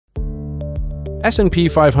S&P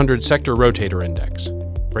 500 Sector Rotator Index,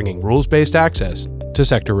 bringing rules-based access to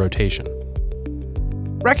sector rotation.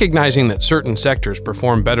 Recognizing that certain sectors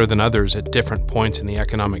perform better than others at different points in the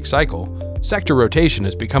economic cycle, sector rotation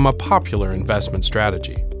has become a popular investment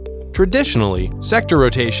strategy. Traditionally, sector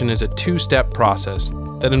rotation is a two-step process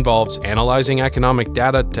that involves analyzing economic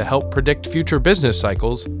data to help predict future business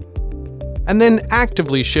cycles, and then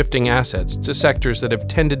actively shifting assets to sectors that have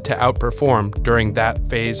tended to outperform during that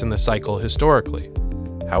phase in the cycle historically.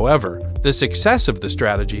 However, the success of the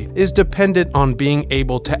strategy is dependent on being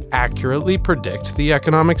able to accurately predict the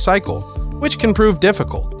economic cycle, which can prove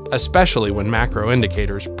difficult, especially when macro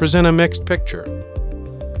indicators present a mixed picture.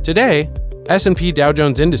 Today, S&P Dow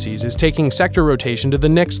Jones Indices is taking sector rotation to the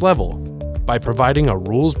next level by providing a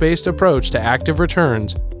rules-based approach to active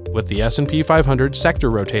returns with the S&P 500 Sector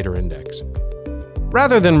Rotator Index.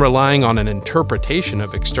 Rather than relying on an interpretation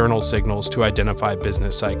of external signals to identify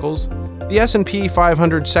business cycles, the S&P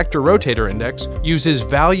 500 Sector Rotator Index uses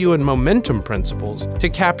value and momentum principles to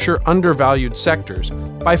capture undervalued sectors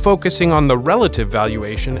by focusing on the relative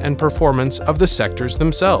valuation and performance of the sectors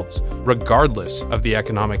themselves, regardless of the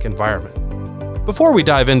economic environment. Before we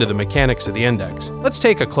dive into the mechanics of the index, let's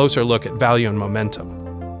take a closer look at value and momentum.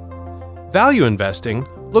 Value investing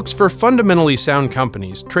looks for fundamentally sound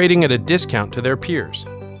companies trading at a discount to their peers.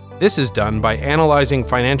 This is done by analyzing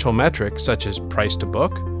financial metrics such as price to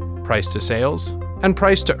book, price to sales, and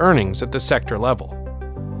price to earnings at the sector level.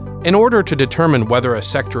 In order to determine whether a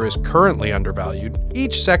sector is currently undervalued,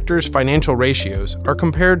 each sector's financial ratios are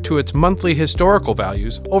compared to its monthly historical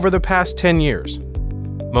values over the past 10 years.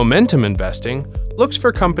 Momentum investing looks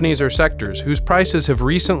for companies or sectors whose prices have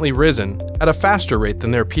recently risen at a faster rate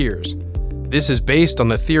than their peers. This is based on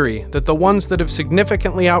the theory that the ones that have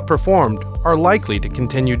significantly outperformed are likely to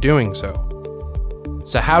continue doing so.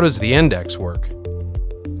 So how does the index work?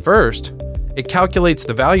 First, it calculates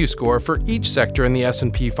the value score for each sector in the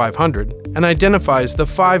S&P 500 and identifies the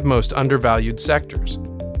 5 most undervalued sectors.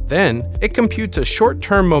 Then, it computes a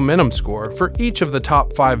short-term momentum score for each of the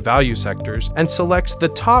top 5 value sectors and selects the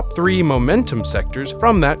top 3 momentum sectors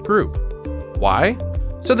from that group. Why?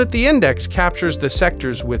 So that the index captures the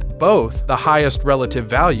sectors with both the highest relative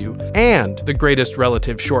value and the greatest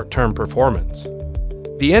relative short-term performance.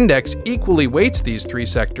 The index equally weights these 3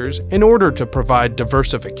 sectors in order to provide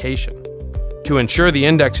diversification. To ensure the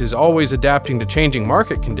index is always adapting to changing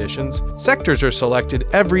market conditions, sectors are selected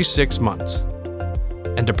every 6 months.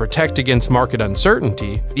 And to protect against market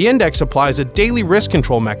uncertainty, the index applies a daily risk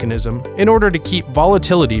control mechanism in order to keep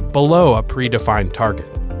volatility below a predefined target.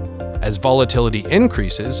 As volatility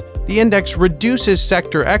increases, the index reduces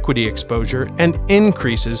sector equity exposure and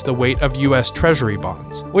increases the weight of U.S. Treasury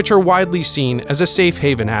bonds, which are widely seen as a safe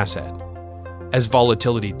haven asset. As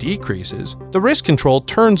volatility decreases, the risk control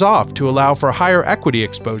turns off to allow for higher equity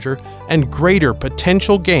exposure and greater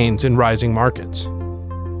potential gains in rising markets.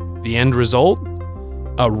 The end result?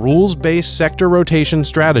 A rules-based sector rotation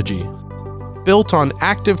strategy built on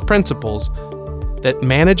active principles that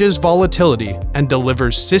manages volatility and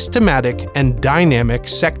delivers systematic and dynamic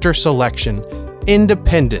sector selection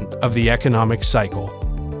independent of the economic cycle.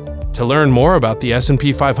 To learn more about the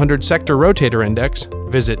S&P 500 Sector Rotator Index,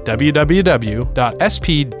 visit www.spdji.com.